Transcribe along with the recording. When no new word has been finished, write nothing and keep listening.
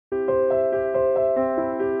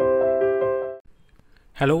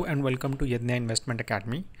Hello and welcome to Yadnya Investment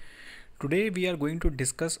Academy. Today we are going to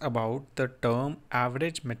discuss about the term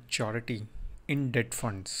average maturity in debt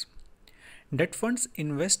funds. Debt funds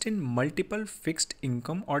invest in multiple fixed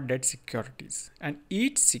income or debt securities, and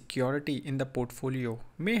each security in the portfolio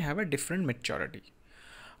may have a different maturity.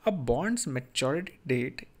 A bond's maturity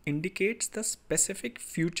date indicates the specific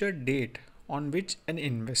future date on which an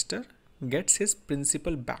investor gets his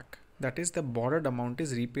principal back. That is, the borrowed amount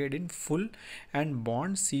is repaid in full and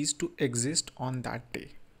bond cease to exist on that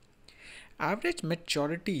day. Average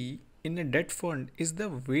maturity in a debt fund is the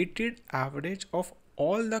weighted average of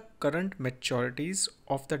all the current maturities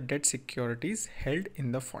of the debt securities held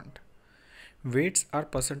in the fund. Weights are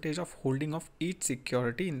percentage of holding of each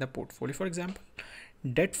security in the portfolio. For example,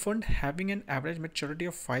 debt fund having an average maturity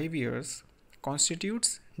of 5 years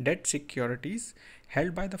constitutes debt securities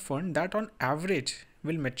held by the fund that on average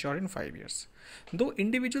will mature in 5 years, though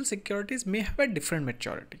individual securities may have a different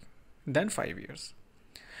maturity than 5 years.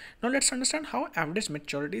 Now let's understand how average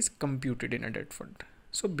maturity is computed in a debt fund.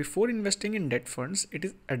 So before investing in debt funds, it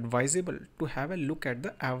is advisable to have a look at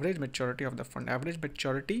the average maturity of the fund. Average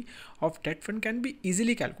maturity of debt fund can be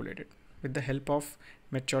easily calculated with the help of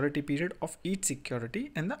maturity period of each security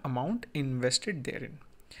and the amount invested therein.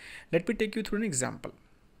 Let me take you through an example.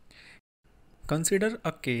 Consider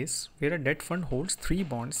a case where a debt fund holds 3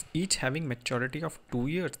 bonds, each having maturity of 2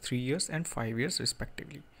 years, 3 years and 5 years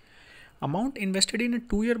respectively. Amount invested in a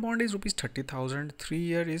 2-year bond is rupees 30,000,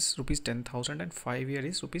 3-year is rupees 10,000 and 5-year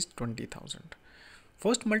is rupees 20,000.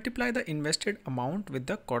 First, multiply the invested amount with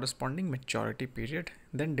the corresponding maturity period,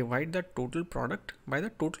 then divide the total product by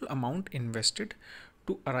the total amount invested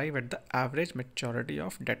to arrive at the average maturity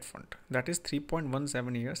of debt fund, that is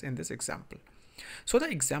 3.17 years in this example. So the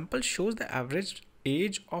example shows the average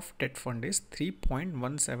age of debt fund is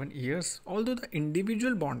 3.17 years, although the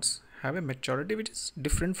individual bonds have a maturity which is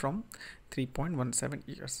different from 3.17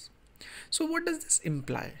 years. So what does this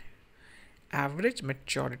imply? Average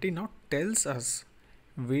maturity now tells us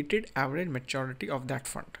weighted average maturity of that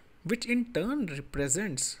fund, which in turn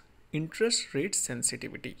represents interest rate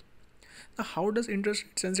sensitivity. Now, how does interest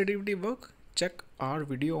rate sensitivity work? Check our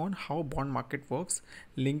video on how bond market works.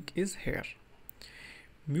 Link is here.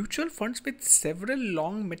 Mutual funds with several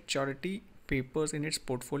long maturity papers in its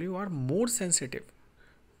portfolio are more sensitive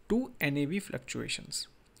to NAV fluctuations.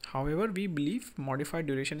 However, we believe modified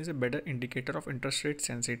duration is a better indicator of interest rate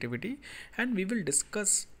sensitivity, and we will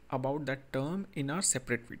discuss about that term in our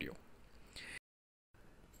separate video.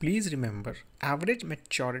 Please remember, average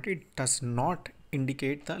maturity does not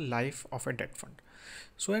indicate the life of a debt fund.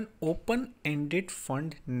 So an open-ended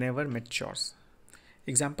fund never matures.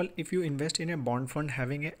 Example, if you invest in a bond fund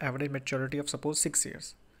having an average maturity of suppose 6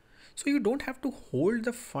 years. So you don't have to hold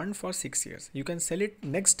the fund for 6 years. You can sell it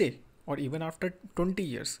next day or even after 20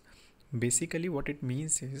 years. Basically what it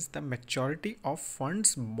means is the maturity of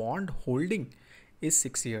fund's bond holding is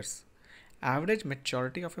 6 years. Average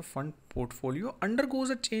maturity of a fund portfolio undergoes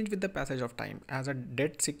a change with the passage of time. As a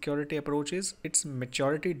debt security approaches its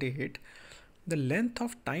maturity date, the length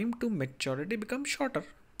of time to maturity becomes shorter.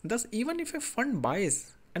 Thus, even if a fund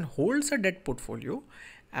buys and holds a debt portfolio,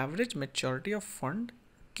 average maturity of fund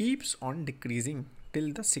keeps on decreasing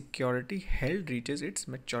till the security held reaches its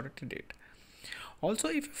maturity date. Also,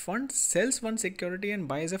 if a fund sells one security and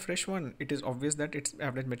buys a fresh one, it is obvious that its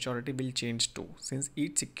average maturity will change too, since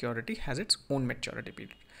each security has its own maturity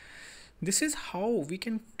period. This is how we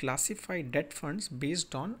can classify debt funds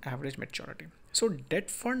based on average maturity. So debt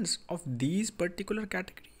funds of these particular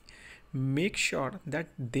category make sure that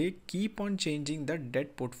they keep on changing the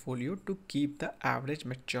debt portfolio to keep the average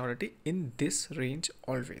maturity in this range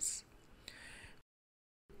always.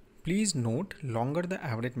 Please note, longer the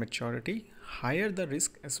average maturity, higher the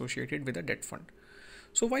risk associated with a debt fund.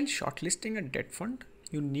 So while shortlisting a debt fund,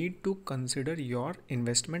 you need to consider your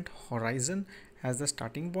investment horizon as the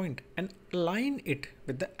starting point and align it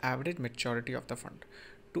with the average maturity of the fund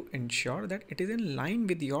to ensure that it is in line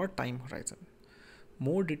with your time horizon.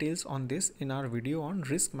 More details on this in our video on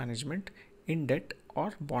risk management in debt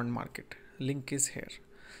or bond market. Link is here.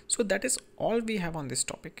 So that is all we have on this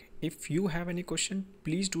topic. If you have any question,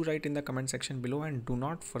 please do write in the comment section below and do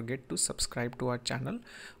not forget to subscribe to our channel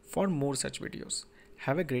for more such videos.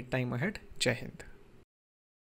 Have a great time ahead. Jai Hind.